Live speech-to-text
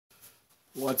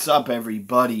What's up,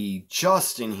 everybody?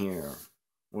 Justin here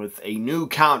with a new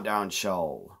countdown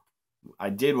show. I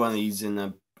did one of these in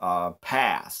the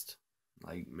past,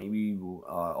 like maybe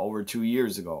over 2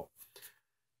 years ago.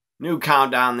 New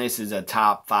countdown. This is a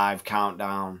top 5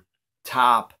 countdown.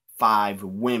 Top 5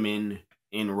 women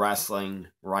in wrestling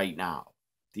right now.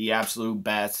 The absolute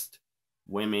best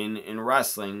women in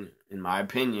wrestling, in my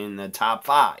opinion, the top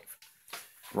 5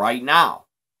 right now.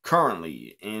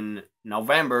 Currently in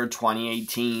November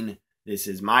 2018. This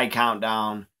is my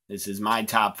countdown. This is my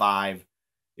top 5.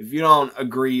 If you don't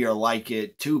agree or like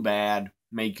it, too bad.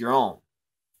 Make your own.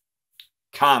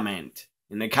 Comment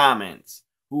in the comments.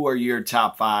 Who are your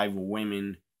top 5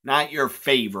 women? Not your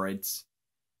favorites.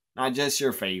 Not just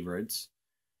your favorites.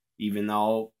 Even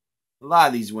though a lot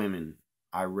of these women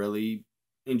I really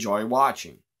enjoy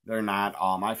watching. They're not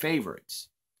all my favorites.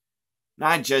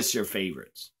 Not just your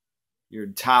favorites. Your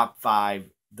top 5,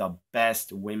 the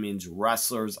best women's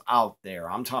wrestlers out there.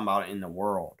 I'm talking about in the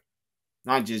world.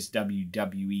 Not just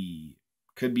WWE.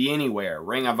 Could be anywhere.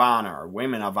 Ring of Honor,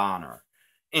 Women of Honor,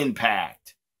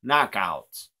 Impact,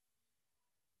 Knockouts,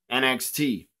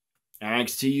 NXT,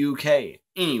 NXT UK,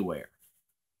 anywhere.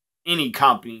 Any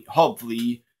company,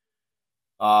 hopefully,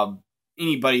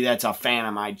 anybody that's a fan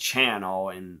of my channel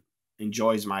and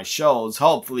enjoys my shows,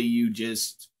 hopefully you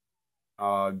just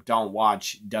don't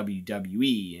watch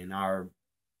WWE and our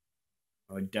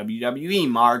WWE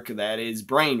mark that is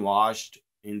brainwashed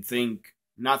and think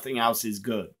nothing else is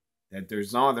good. That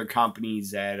there's no other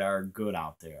companies that are good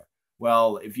out there.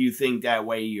 Well, if you think that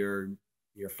way, you're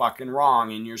fucking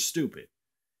wrong and you're stupid.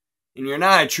 And you're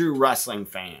not a true wrestling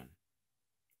fan.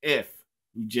 If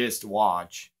you just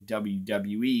watch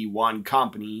WWE, one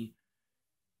company,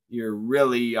 you're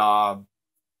really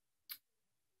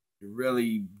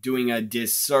doing a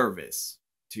disservice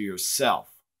to yourself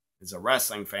as a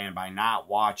wrestling fan by not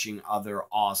watching other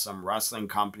awesome wrestling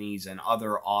companies and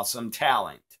other awesome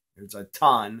talent. There's a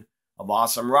ton of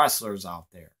awesome wrestlers out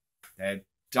there that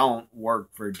don't work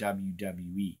for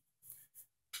WWE.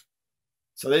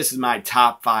 So this is my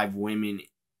top 5 women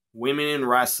in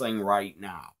wrestling right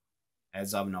now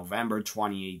as of November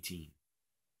 2018.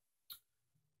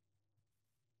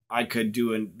 I could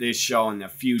do this show in the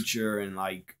future in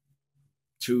like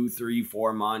 2, 3,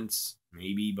 4 months,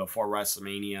 maybe before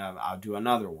WrestleMania, I'll do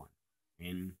another one.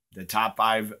 And the top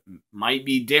 5 might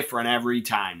be different every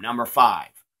time. Number 5,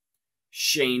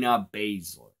 Shayna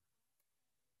Baszler.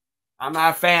 I'm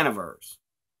not a fan of hers.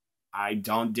 I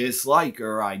don't dislike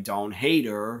her. I don't hate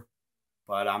her.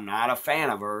 But I'm not a fan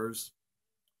of hers.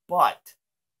 But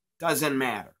doesn't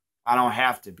matter. I don't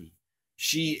have to be.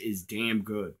 She is damn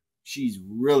good. She's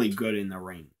really good in the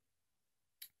ring.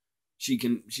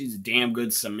 She's a damn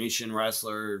good submission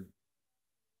wrestler.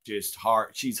 Just hard.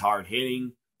 She's hard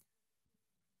hitting.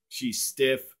 She's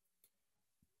stiff.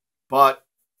 But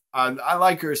I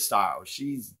like her style.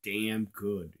 She's damn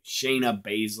good. Shayna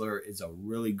Baszler is a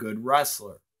really good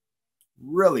wrestler.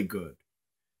 Really good.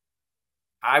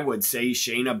 I would say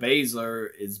Shayna Baszler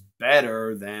is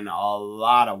better than a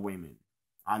lot of women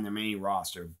on the main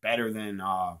roster. Better than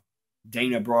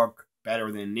Dana Brooke.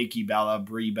 Better than Nikki Bella,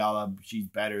 Brie Bella. She's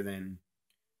better than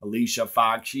Alicia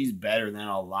Fox. She's better than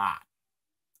a lot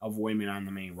of women on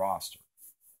the main roster.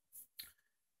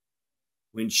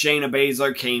 When Shayna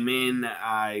Baszler came in,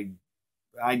 I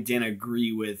didn't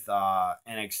agree with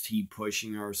NXT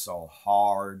pushing her so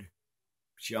hard.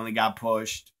 She only got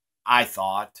pushed, I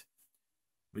thought,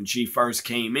 when she first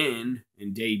came in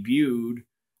and debuted.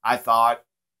 I thought,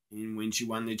 and when she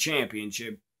won the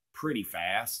championship pretty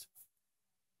fast,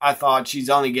 I thought she's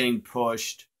only getting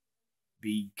pushed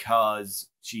because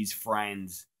she's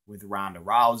friends with Ronda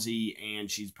Rousey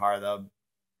and she's part of the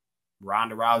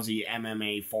Ronda Rousey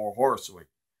MMA 4 Horsewomen.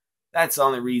 That's the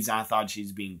only reason I thought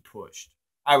she's being pushed.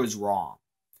 I was wrong.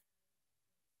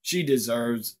 She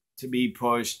deserves to be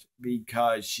pushed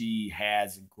because she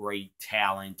has great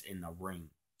talent in the ring.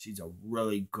 She's a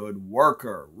really good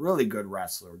worker, really good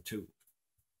wrestler too.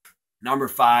 Number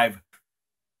 5,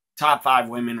 top 5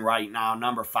 women right now.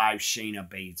 Number 5, Shayna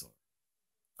Baszler.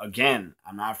 Again,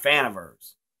 I'm not a fan of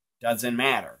hers. Doesn't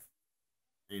matter.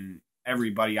 And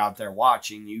everybody out there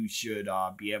watching, you should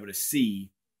be able to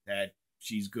see that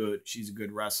she's good. She's a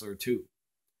good wrestler too.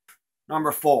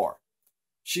 Number 4,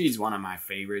 she's one of my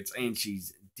favorites, and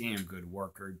she's a damn good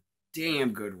worker,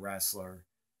 damn good wrestler.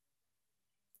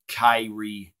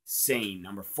 Kairi Sane.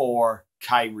 Number 4,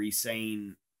 Kairi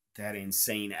Sane. That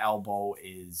insane elbow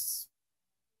is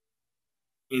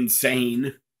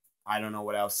insane. I don't know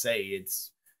what else to say.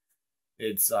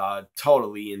 It's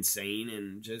totally insane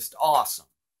and just awesome.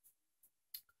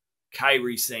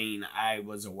 Kairi Sane, I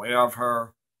was aware of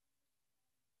her.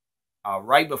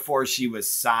 Right before she was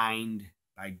signed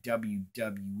by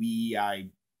WWE,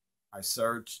 I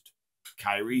searched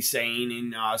Kairi Sane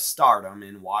in Stardom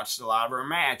and watched a lot of her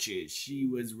matches. She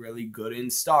was really good in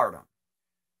Stardom.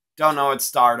 Don't know what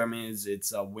Stardom is.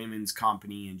 It's a women's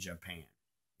company in Japan.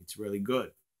 It's really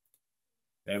good.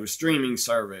 They have a streaming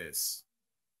service.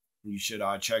 You should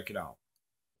check it out.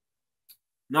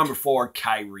 Number 4,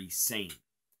 Kairi Sane.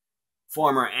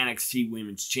 Former NXT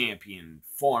Women's Champion.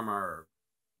 Former,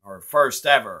 or first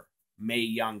ever, Mae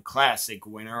Young Classic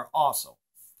winner also.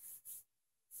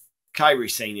 Kairi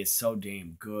Sane is so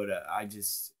damn good.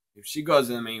 If she goes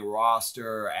to the main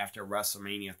roster after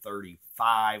WrestleMania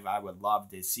 35, I would love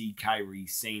to see Kairi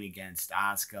Sane against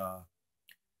Asuka,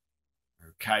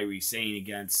 or Kairi Sane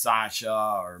against Sasha,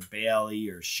 or Bayley,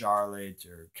 or Charlotte,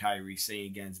 or Kairi Sane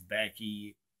against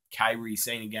Becky, Kairi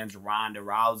Sane against Ronda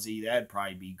Rousey. That'd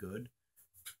probably be good.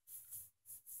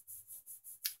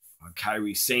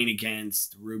 Kairi Sane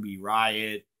against Ruby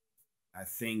Riott. I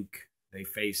think they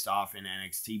faced off in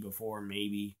NXT before,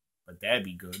 maybe, but that'd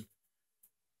be good.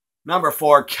 Number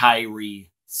 4, Kairi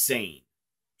Sane.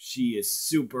 She is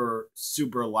super,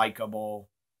 super likable.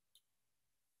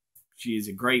 She is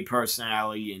a great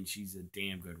personality, and she's a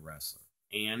damn good wrestler.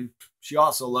 And she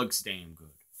also looks damn good.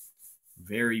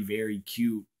 Very, very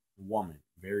cute woman.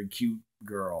 Very cute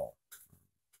girl.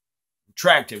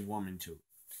 Attractive woman, too.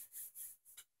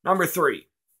 Number 3,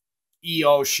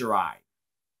 Io Shirai.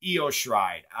 Io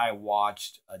Shirai, I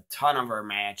watched a ton of her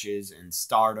matches in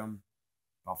Stardom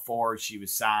before she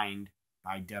was signed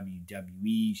by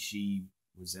WWE. She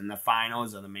was in the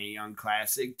finals of the Mae Young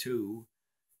Classic too.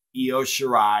 Io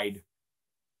Shirai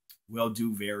will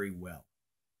do very well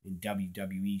in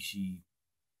WWE.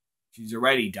 She's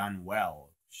already done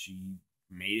well. She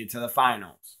made it to the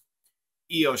finals.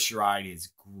 Io Shirai is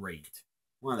great.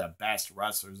 One of the best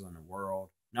wrestlers in the world.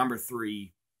 Number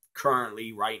 3,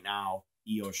 currently, right now,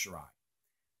 Io Shirai.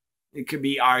 It could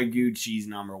be argued she's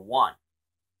number 1,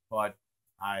 but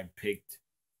I picked,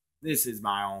 this is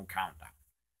my own countdown.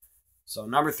 So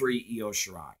number 3, Io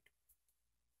Shirai.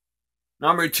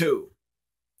 Number 2,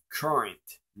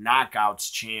 current Knockouts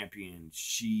champion.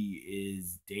 She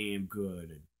is damn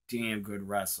good. A damn good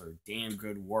wrestler. Damn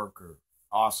good worker.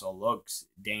 Also looks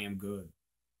damn good.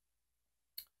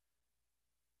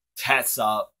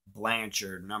 Tessa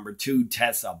Blanchard. Number 2,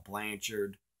 Tessa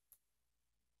Blanchard.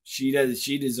 She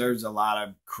deserves a lot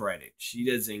of credit. She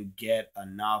doesn't get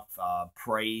enough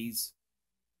praise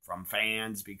from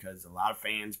fans because a lot of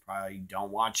fans probably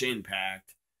don't watch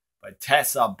Impact. But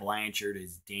Tessa Blanchard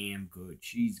is damn good.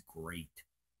 She's great.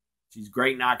 She's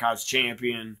great Knockouts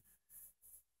champion.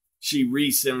 She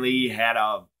recently had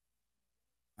a,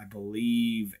 I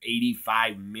believe,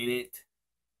 85-minute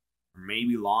or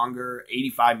maybe longer,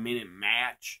 85-minute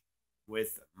match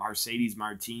with Mercedes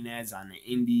Martinez on the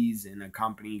Indies in a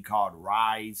company called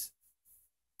Rise.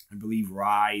 I believe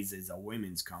Rise is a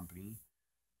women's company.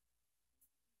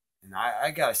 And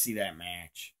I got to see that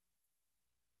match.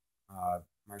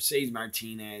 Mercedes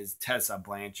Martinez, Tessa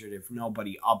Blanchard. If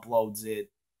nobody uploads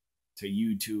it to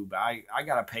YouTube, I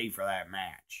got to pay for that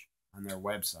match on their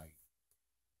website.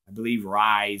 I believe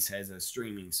Rise has a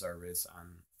streaming service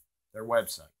on their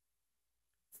website.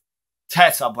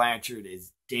 Tessa Blanchard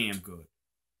is damn good.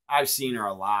 I've seen her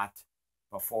a lot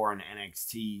before in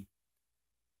NXT.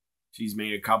 She's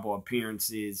made a couple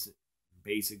appearances.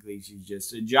 Basically, she's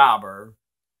just a jobber.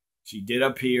 She did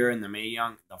appear in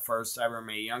the first ever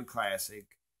Mae Young Classic,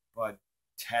 but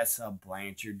Tessa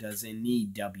Blanchard doesn't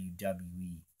need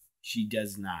WWE. She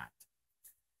does not.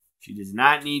 She does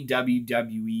not need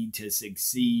WWE to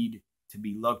succeed, to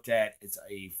be looked at as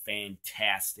a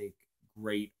fantastic,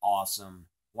 great, awesome,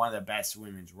 one of the best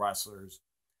women's wrestlers.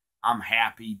 I'm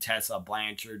happy Tessa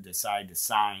Blanchard decided to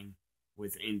sign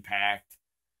with Impact.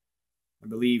 I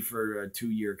believe for a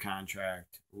 2-year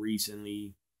contract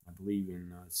recently. I believe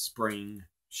in spring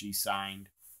she signed.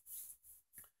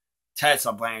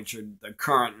 Tessa Blanchard, the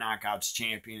current Knockouts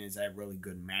champion, has had really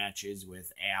good matches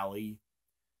with Allie,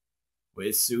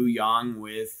 with Su Yung,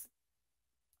 with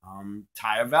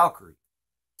Taya Valkyrie.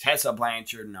 Tessa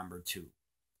Blanchard, number 2.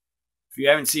 If you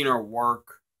haven't seen her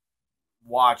work,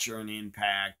 watch her in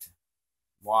Impact.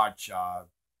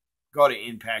 Go to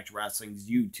Impact Wrestling's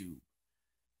YouTube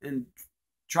and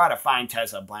try to find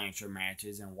Tessa Blanchard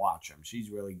matches and watch them. She's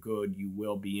really good. You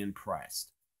will be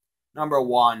impressed. Number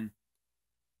 1,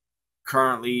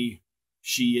 currently,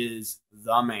 she is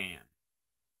the man.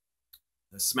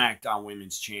 The SmackDown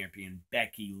Women's Champion,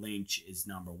 Becky Lynch, is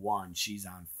number 1. She's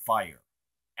on fire.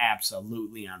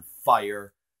 Absolutely on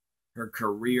fire. Her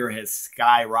career has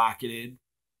skyrocketed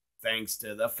thanks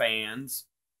to the fans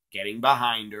getting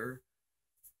behind her.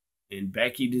 And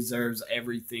Becky deserves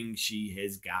everything she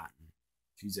has gotten.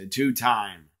 She's a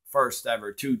first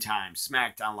ever two-time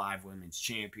SmackDown Live Women's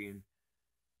Champion.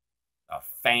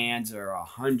 Fans are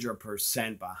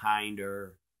 100% behind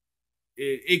her.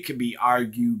 It could be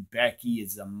argued Becky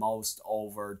is the most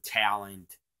over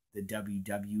talent the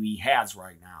WWE has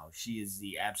right now. She is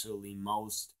the absolutely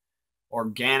most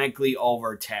organically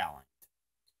over talent.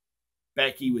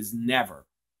 Becky was never,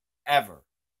 ever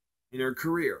in her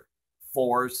career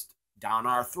forced down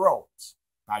our throats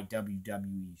by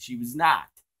WWE. She was not.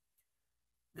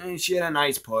 And she had a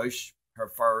nice push. Her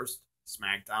first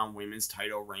SmackDown Women's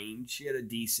title reign, she had a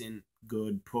decent,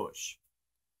 good push.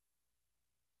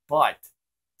 But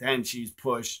then she's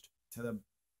pushed to the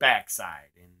backside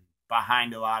and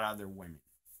behind a lot of other women.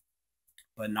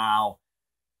 But now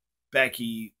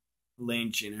Becky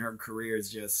Lynch in her career has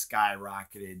just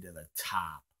skyrocketed to the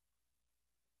top.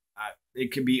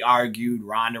 It could be argued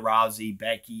Ronda Rousey,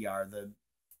 Becky are the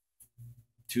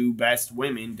two best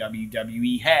women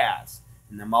WWE has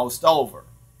and the most over.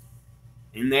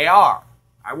 And they are.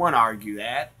 I won't argue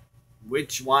that.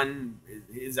 Which one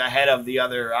is ahead of the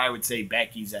other? I would say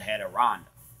Becky's ahead of Ronda.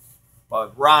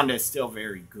 But Ronda is still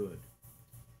very good.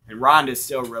 And Ronda is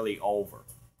still really over.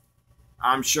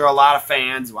 I'm sure a lot of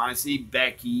fans want to see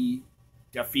Becky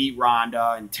defeat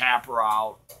Ronda and tap her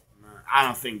out. I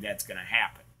don't think that's going to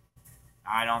happen.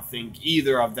 I don't think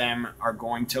either of them are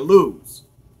going to lose.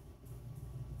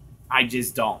 I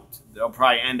just don't. They'll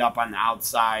probably end up on the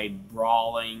outside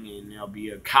brawling and there'll be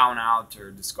a count out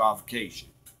or disqualification.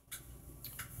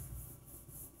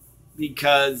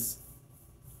 Because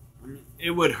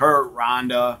it would hurt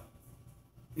Ronda.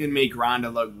 It'd make Ronda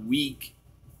look weak.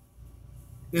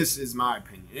 This is my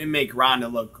opinion. It'd make Ronda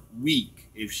look weak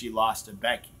if she lost to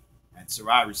Becky at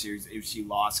Survivor Series, if she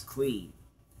lost clean.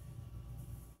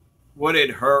 Would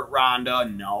it hurt Ronda?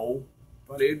 No.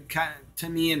 But to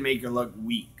me, it'd make her look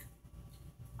weak.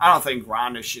 I don't think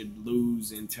Ronda should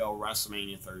lose until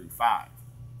WrestleMania 35.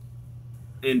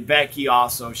 And Becky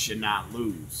also should not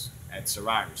lose at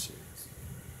Survivor Series.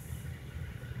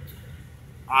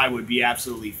 I would be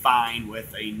absolutely fine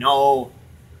with a no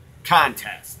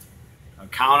contest. A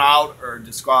count out or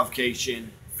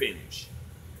disqualification finish.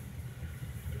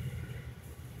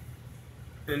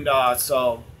 And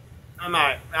so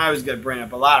I was going to bring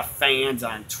up a lot of fans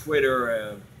on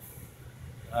Twitter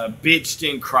bitched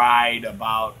and cried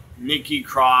about Nikki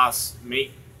Cross.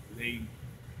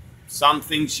 Some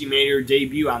think she made her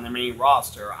debut on the main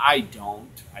roster. I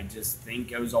don't. I just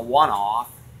think it was a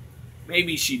one-off.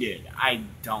 Maybe she did. I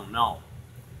don't know.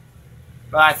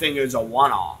 But I think it was a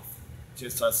one-off.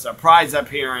 Just a surprise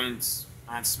appearance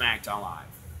on SmackDown Live.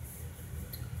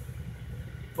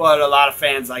 But a lot of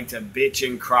fans like to bitch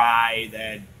and cry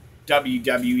that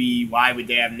WWE, why would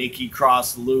they have Nikki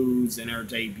Cross lose in her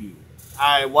debut?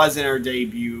 It wasn't her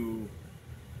debut,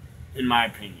 in my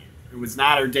opinion. It was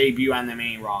not her debut on the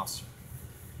main roster.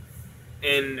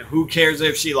 And who cares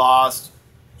if she lost?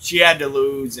 She had to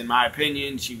lose, in my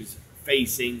opinion. She was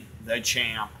facing the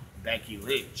champ, Becky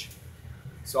Lynch.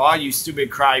 So all you stupid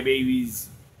crybabies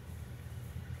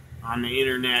on the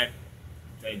internet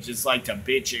that just like to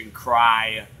bitch and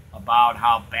cry about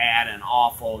how bad and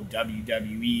awful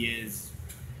WWE is,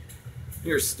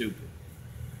 you're stupid.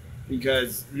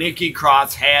 Because Nikki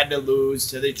Cross had to lose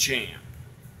to the champ.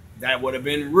 That would have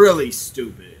been really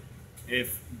stupid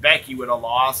if Becky would have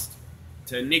lost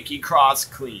to Nikki Cross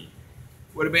clean.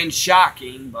 Would have been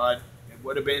shocking, but it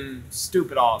would have been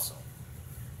stupid also.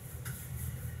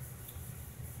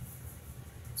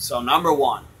 So number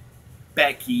one,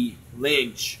 Becky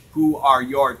Lynch. Who are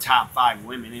your top 5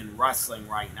 women in wrestling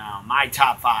right now? My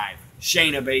top 5,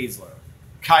 Shayna Baszler,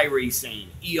 Kairi Sane,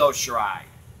 Io Shirai,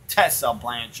 Tessa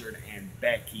Blanchard, and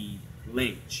Becky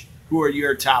Lynch. Who are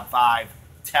your top 5?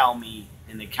 Tell me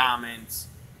in the comments.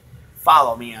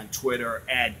 Follow me on Twitter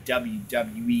at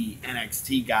WWE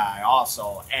NXT Guy.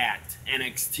 Also at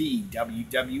NXT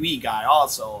WWE Guy.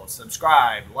 Also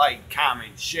subscribe, like,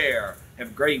 comment, share. Have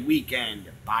a great weekend.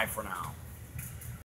 Bye for now.